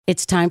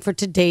It's time for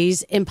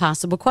today's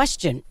impossible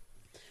question.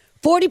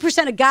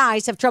 40% of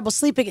guys have trouble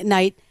sleeping at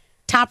night.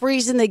 Top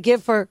reason they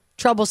give for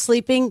trouble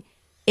sleeping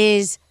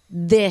is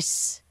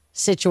this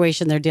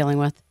situation they're dealing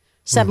with.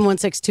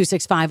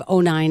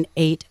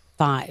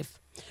 716-265-0985.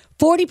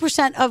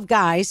 40% of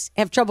guys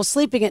have trouble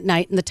sleeping at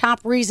night, and the top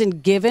reason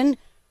given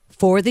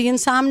for the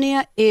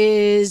insomnia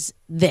is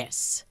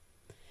this.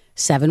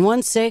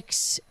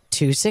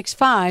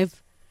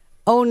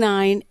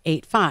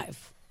 716-265-0985.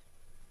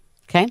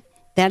 Okay?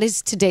 That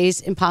is today's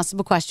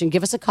impossible question.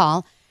 Give us a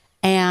call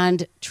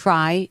and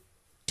try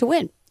to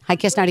win. Hi,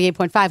 Kiss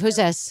 98.5. Who's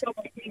this?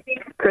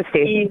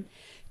 Christy.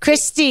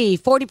 Christy,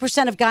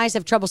 40% of guys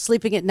have trouble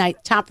sleeping at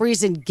night. Top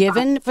reason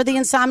given for the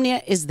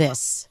insomnia is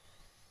this.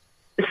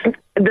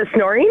 The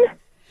snoring?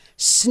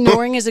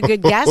 Snoring is a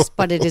good guess,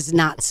 but it is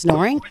not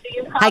snoring.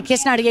 Hi,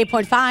 Kiss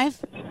 98.5.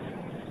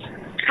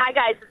 Hi,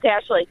 guys. It's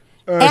Ashley.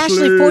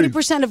 Ashley,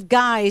 40% of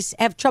guys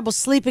have trouble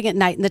sleeping at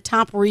night, and the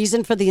top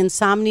reason for the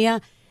insomnia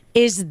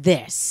is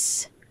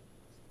this.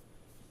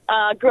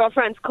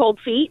 Girlfriend's cold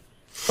feet.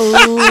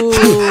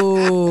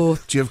 Ooh.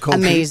 Do you have cold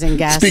amazing feet?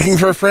 guess. Speaking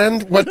for a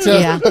friend? What?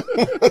 Yeah.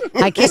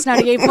 Hi, Kiss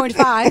 98.5.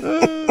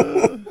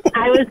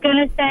 I was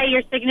going to say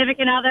your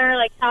significant other,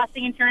 like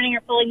tossing and turning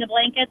or pulling the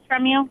blankets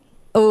from you.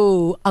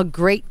 Oh, a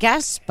great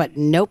guess, but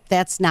nope,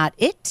 that's not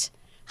it.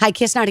 Hi,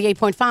 Kiss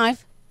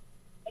 98.5.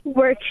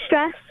 Work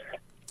stress.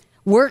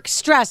 Work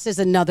stress is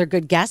another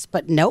good guess,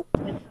 but nope.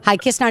 Hi,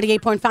 Kiss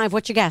 98.5.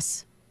 What's your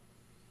guess?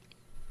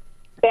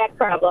 Back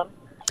problem.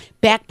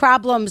 Back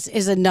problems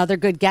is another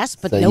good guess,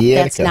 but nope, Sciatica.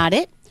 that's not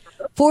it.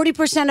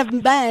 40% of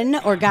men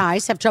or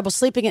guys have trouble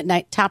sleeping at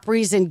night. Top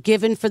reason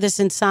given for this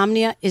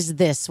insomnia is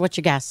this. What's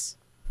your guess?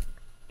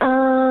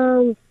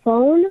 Phone.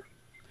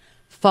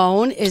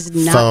 Phone is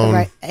not the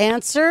right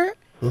answer.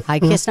 Hi,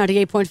 Kiss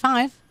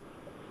 98.5.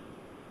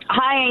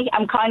 Hi,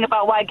 I'm calling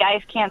about why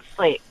guys can't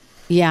sleep.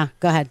 Yeah,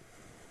 go ahead.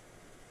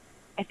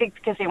 I think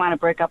because they want to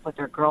break up with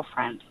their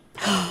girlfriend.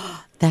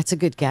 That's a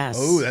good guess.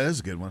 Oh, that is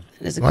a good one.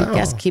 That is a good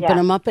guess, keeping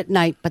them up at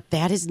night, but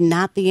that is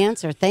not the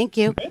answer. Thank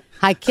you.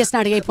 Hi, Kiss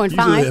Usually they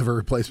 98.5. have a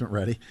replacement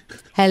ready.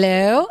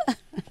 Hello?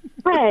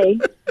 Hi.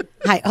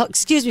 Hi. Oh,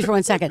 excuse me for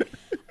 1 second.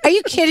 Are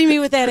you kidding me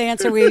with that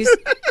answer, Weeze?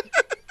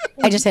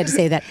 I just had to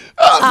say that.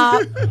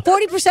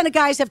 40% of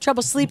guys have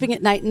trouble sleeping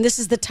at night, and this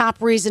is the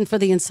top reason for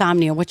the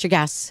insomnia. What's your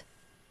guess?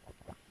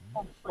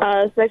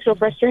 Sexual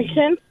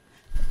frustration.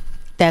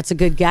 That's a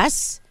good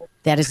guess.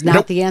 That is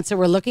not the answer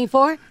we're looking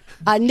for.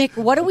 Nick,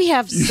 what do we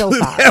have so Usually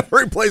far? they have a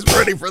replacement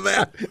ready for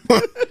that.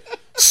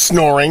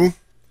 Snoring.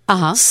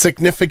 Uh-huh.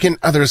 Significant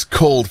other's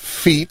cold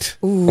feet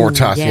or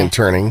tossing yeah. and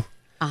turning.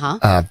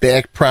 Uh-huh.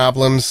 Back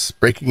problems,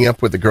 breaking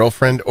up with a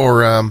girlfriend,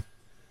 or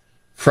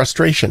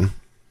frustration.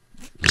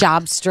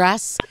 Job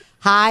stress.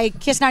 Hi,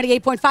 Kiss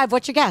 98.5.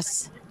 What's your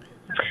guess?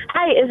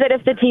 Hi. Is it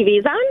if the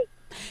TV's on?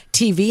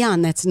 TV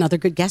on. That's another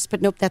good guess,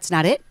 but nope, that's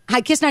not it. Hi,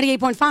 Kiss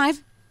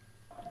 98.5.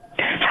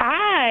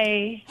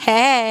 Hi.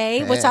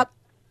 Hey, what's up?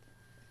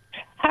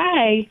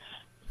 Hi.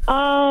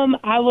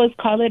 I was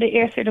calling to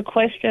answer the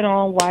question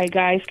on why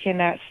guys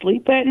cannot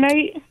sleep at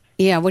night.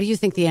 Yeah, what do you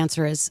think the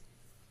answer is?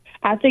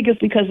 I think it's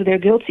because of their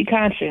guilty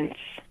conscience.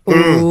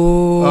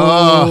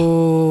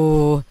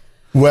 Ooh.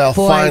 Well,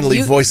 Boy,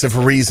 finally, voice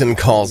of reason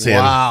calls in.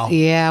 Wow.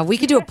 Yeah, we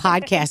could do a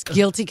podcast,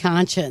 Guilty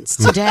Conscience.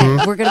 Today,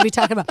 we're going to be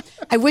talking about.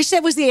 I wish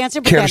that was the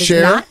answer, but Care that to is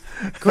share? not.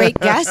 Great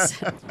guess.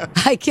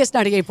 Hi, Kiss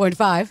 98.5.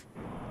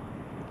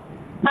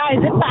 Hi,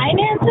 is it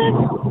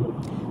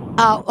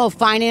finances?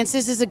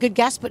 Finances is a good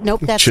guess, but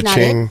nope, that's not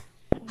Cha-ching. it.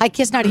 Hi,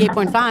 Kiss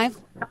 98.5.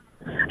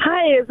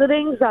 Hi. Is it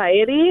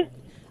anxiety?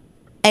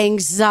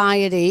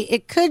 Anxiety.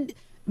 It could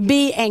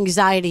be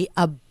anxiety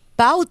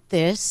about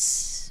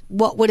this.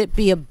 What would it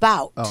be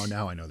about? Oh,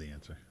 now I know the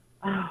answer.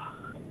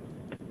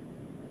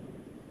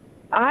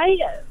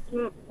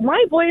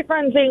 My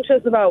boyfriend's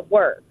anxious about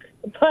work,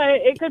 but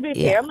it could be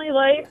Yeah. family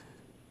life.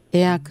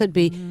 Yeah, it could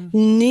be.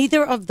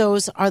 Neither of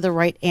those are the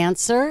right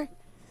answer,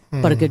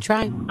 but a good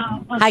try.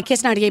 Hi,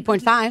 Kiss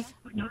 98.5.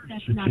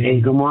 Hey,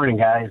 good morning,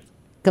 guys.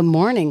 Good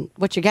morning.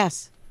 What's your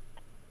guess?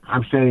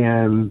 I'm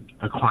saying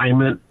the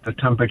climate, the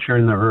temperature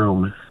in the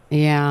room.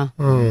 Yeah.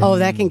 Oh,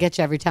 that can get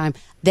you every time.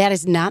 That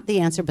is not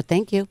the answer, but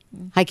thank you.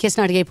 Hi, Kiss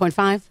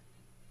 98.5.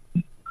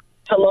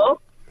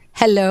 Hello?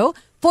 Hello.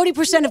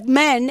 40% of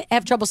men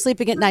have trouble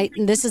sleeping at night,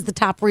 and this is the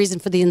top reason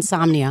for the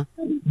insomnia.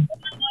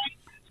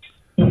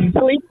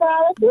 Sleep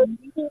paralysis?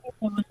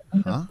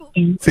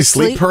 Say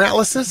sleep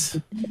paralysis?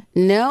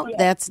 No,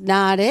 that's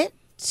not it.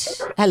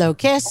 Hello,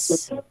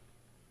 Kiss.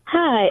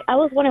 Hi. I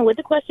was wondering, would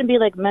the question be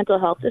like mental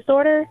health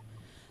disorder?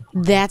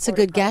 That's a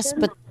good guess,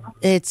 but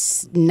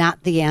it's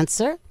not the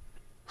answer.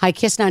 Hi,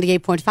 Kiss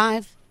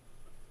 98.5.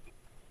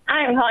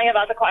 I'm calling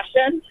about the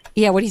question.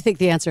 Yeah, what do you think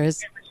the answer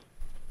is?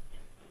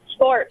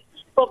 Sports,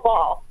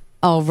 football.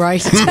 Oh,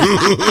 right.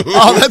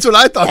 Oh, that's what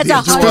I thought That's the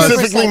answer 100% was.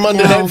 Specifically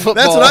Monday no. Night Football.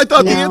 That's what I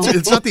thought the No. answer.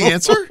 It's not the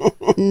answer.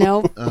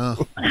 No.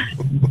 Oh.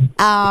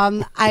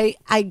 I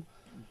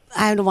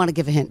don't want to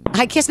give a hint.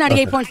 Hi, Kiss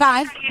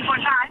 98.5.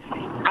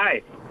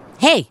 Hi.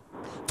 Hey,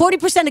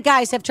 40% of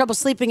guys have trouble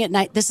sleeping at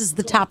night. This is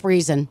the top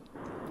reason.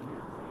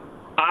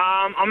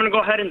 I'm going to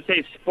go ahead and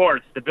say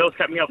sports. The Bills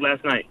kept me up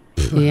last night.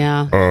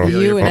 Yeah, you're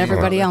you and probably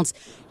everybody wrong. else.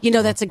 You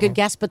know, that's a good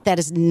guess, but that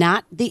is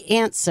not the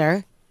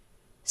answer.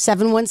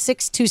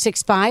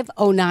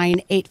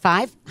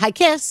 716-265-0985. Hi,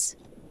 Kiss.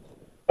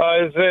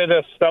 Is it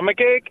a stomach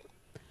ache?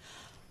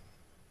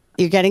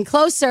 You're getting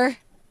closer.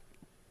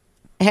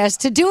 It has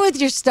to do with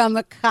your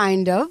stomach,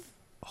 kind of.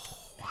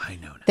 I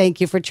know. Thank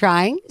you for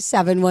trying.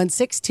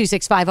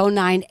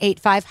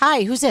 716-265-0985.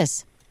 Hi, who's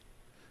this?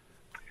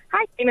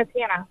 Hi, my name is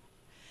Hannah.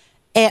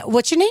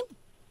 What's your name?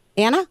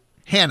 Anna?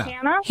 Hannah.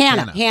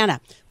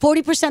 Hannah.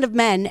 40% of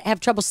men have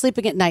trouble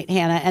sleeping at night,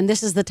 Hannah, and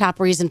this is the top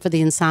reason for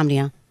the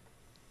insomnia.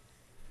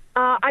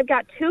 I've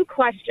got two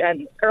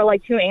questions, or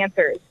like two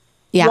answers.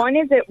 Yeah. One,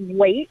 is it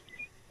weight,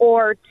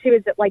 or two,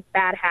 is it like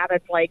bad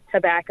habits like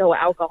tobacco,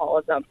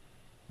 alcoholism?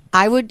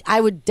 I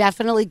would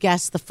definitely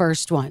guess the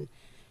first one.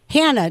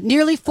 Hannah,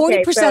 nearly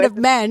 40% of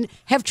men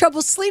have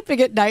trouble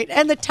sleeping at night,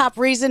 and the top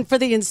reason for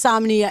the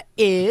insomnia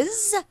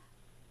is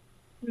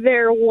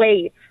their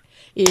weight.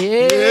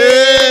 Yay!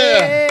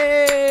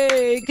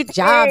 Good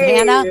job, Hey.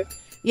 Hannah.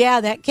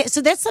 Yeah,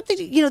 so that's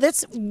something,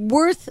 that's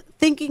worth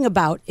thinking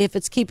about if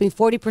it's keeping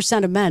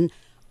 40% of men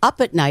up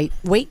at night.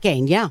 Weight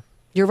gain, yeah.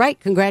 You're right.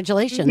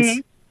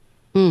 Congratulations.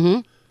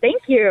 Thank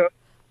you.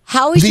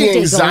 How is The your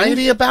day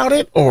anxiety going? about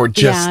it, or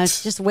just Yeah,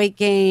 it's just weight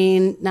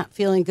gain, not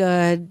feeling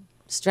good,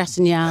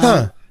 stressing you out.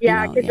 Huh.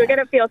 Yeah, because you're going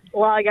to feel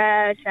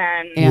sluggish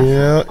and...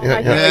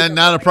 Yeah,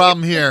 not a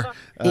problem here.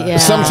 Yeah.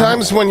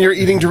 Sometimes when you're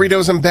eating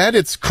Doritos in bed,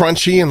 it's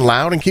crunchy and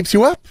loud and keeps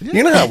you up.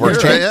 You know how it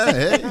works, Right,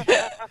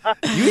 right?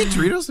 You eat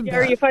Doritos in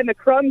Or bed? you find the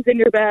crumbs in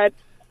your bed.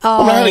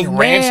 Oh, I'm not eating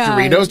ranch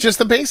man. Doritos, just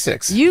the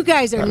basics. You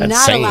guys are I'm not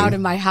insane. allowed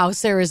in my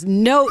house. There is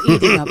no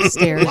eating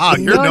upstairs. Wow,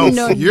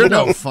 you're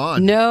no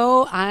fun.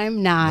 No,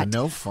 I'm not.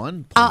 No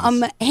fun.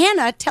 Please.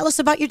 Hannah, tell us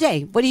about your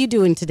day. What are you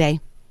doing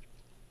today?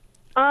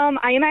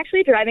 I am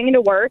actually driving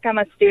into work. I'm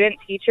a student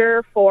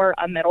teacher for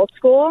a middle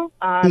school.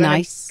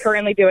 Nice. I'm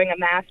currently doing a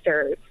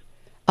master's.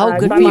 Oh,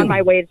 good so for I'm you. on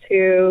my way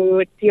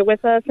to deal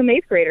with some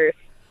eighth graders.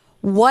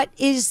 What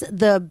is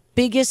the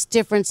biggest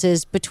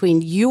differences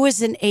between you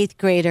as an eighth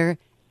grader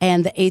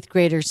and the eighth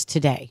graders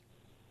today?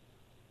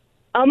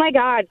 Oh, my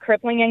God,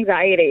 crippling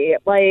anxiety.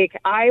 Like,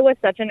 I was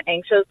such an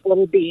anxious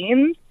little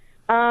bean.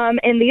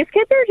 And these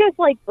kids are just,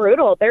 like,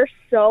 brutal. They're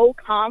so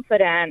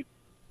confident.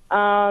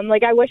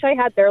 Like, I wish I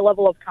had their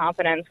level of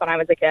confidence when I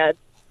was a kid.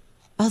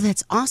 Oh,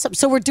 that's awesome.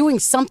 So we're doing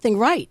something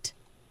right.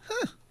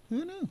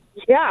 Who knew?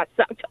 Yeah,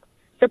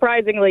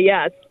 surprisingly,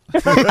 yes.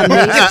 It's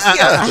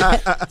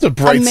a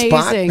bright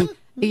spot. Amazing.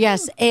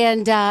 Yes.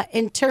 And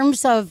in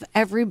terms of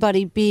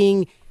everybody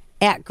being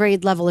at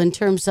grade level, in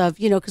terms of,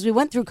 because we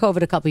went through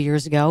COVID a couple of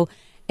years ago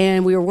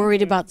and we were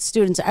worried about the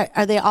students.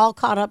 Are they all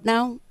caught up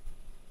now?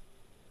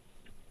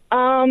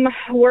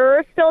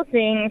 We're still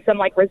seeing some,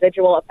 like,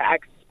 residual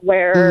effects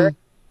where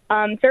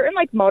certain,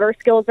 like, motor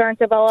skills aren't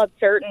developed,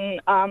 certain,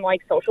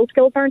 like, social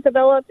skills aren't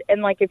developed.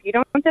 And, like, if you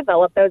don't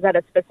develop those at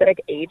a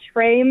specific age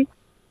frame,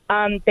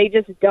 they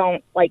just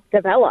don't, like,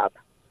 develop.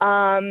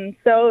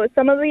 So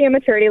some of the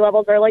immaturity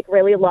levels are, like,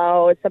 really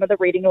low. Some of the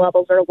reading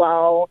levels are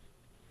low.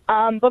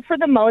 But for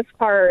the most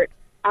part,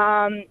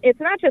 it's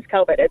not just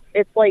COVID.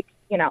 It's like,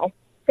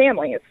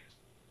 families.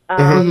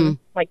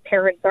 Like,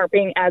 parents aren't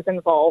being as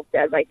involved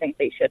as I think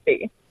they should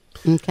be.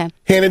 Okay.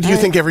 Hannah, do you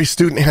think every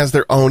student has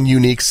their own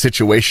unique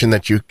situation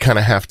that you kind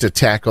of have to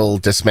tackle,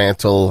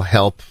 dismantle,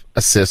 help,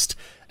 assist,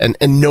 and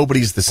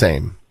nobody's the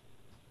same?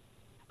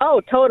 Oh,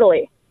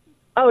 totally.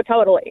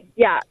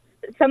 Yeah.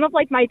 Some of,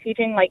 like, my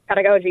teaching, like,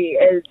 pedagogy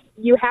is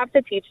you have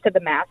to teach to the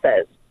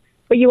masses,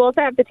 but you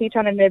also have to teach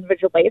on an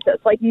individual basis.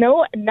 Like,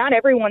 not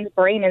everyone's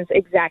brain is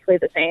exactly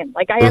the same.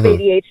 Like, I have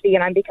ADHD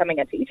and I'm becoming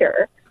a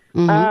teacher.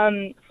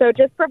 So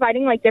just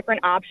providing, like,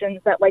 different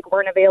options that, like,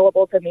 weren't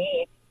available to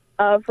me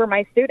for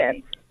my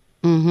students,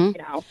 So,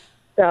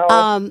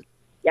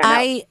 yeah,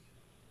 I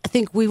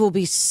think we will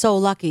be so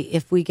lucky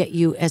if we get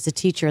you as a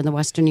teacher in the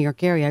Western New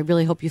York area. I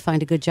really hope you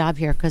find a good job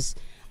here because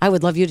I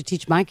would love you to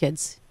teach my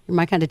kids. You're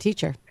my kind of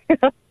teacher.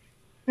 I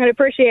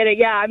appreciate it.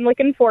 Yeah, I'm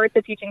looking forward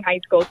to teaching high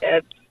school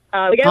kids.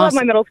 I love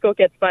my middle school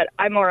kids, but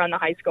I'm more on the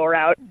high school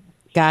route.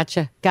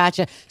 Gotcha.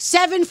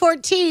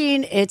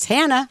 7:14. It's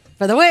Hannah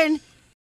for the win.